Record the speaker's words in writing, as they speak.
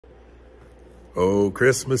Oh,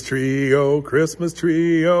 Christmas tree, oh, Christmas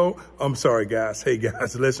tree, oh. I'm sorry, guys. Hey,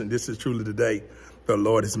 guys, listen, this is truly the day the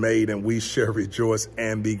Lord has made, and we shall rejoice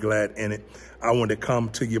and be glad in it. I want to come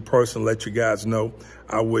to you personally, let you guys know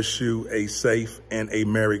I wish you a safe and a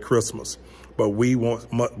Merry Christmas. But we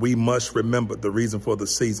must remember the reason for the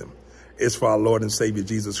season. It's for our Lord and Savior,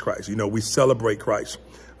 Jesus Christ. You know, we celebrate Christ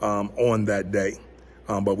on that day,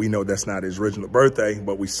 but we know that's not his original birthday,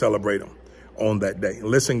 but we celebrate him on that day.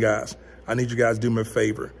 Listen, guys, I need you guys to do me a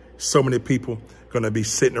favor. So many people going to be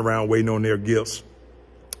sitting around waiting on their gifts.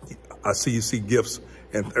 I see you see gifts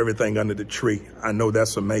and everything under the tree. I know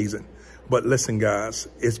that's amazing. But listen, guys,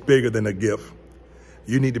 it's bigger than a gift.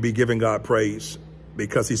 You need to be giving God praise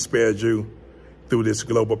because he spared you through this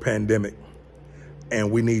global pandemic.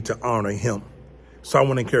 And we need to honor him. So I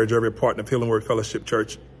want to encourage every partner of Healing Word Fellowship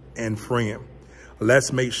Church and friend.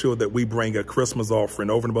 Let's make sure that we bring a Christmas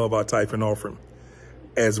offering over and above our tithing offering.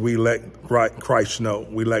 As we let Christ know,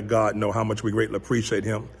 we let God know how much we greatly appreciate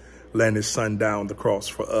him laying his son down the cross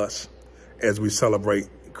for us as we celebrate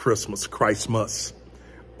Christmas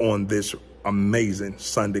on this amazing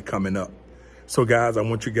Sunday coming up. So guys, I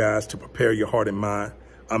want you guys to prepare your heart and mind.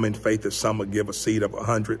 I'm in faith that some will give a seed of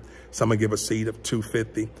 100, some will give a seed of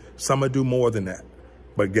 250, some will do more than that.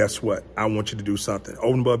 But guess what? I want you to do something.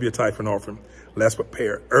 Over and above your tithing offering, let's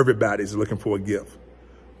prepare. Everybody's looking for a gift.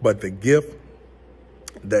 But the gift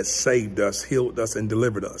that saved us, healed us, and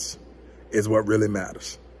delivered us is what really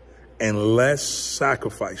matters. And let's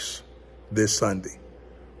sacrifice this Sunday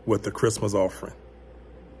with the Christmas offering.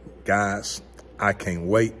 Guys, I can't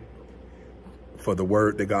wait for the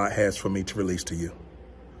word that God has for me to release to you.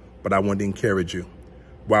 But I want to encourage you,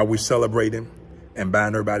 while we're celebrating and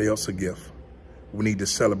buying everybody else a gift, we need to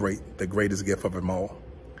celebrate the greatest gift of them all.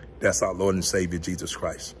 That's our Lord and Savior, Jesus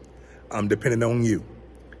Christ. I'm depending on you,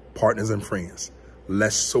 partners and friends.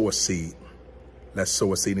 Let's sow a seed. Let's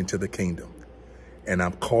sow a seed into the kingdom. And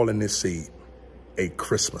I'm calling this seed a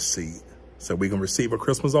Christmas seed. So we can receive a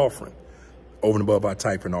Christmas offering over and above our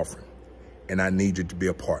tithing offering. And I need you to be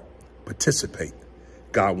a part. Participate.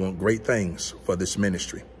 God wants great things for this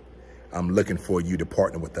ministry. I'm looking for you to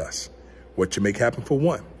partner with us. What you make happen for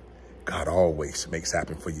one, God always makes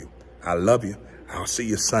happen for you. I love you. I'll see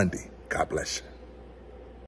you Sunday. God bless you.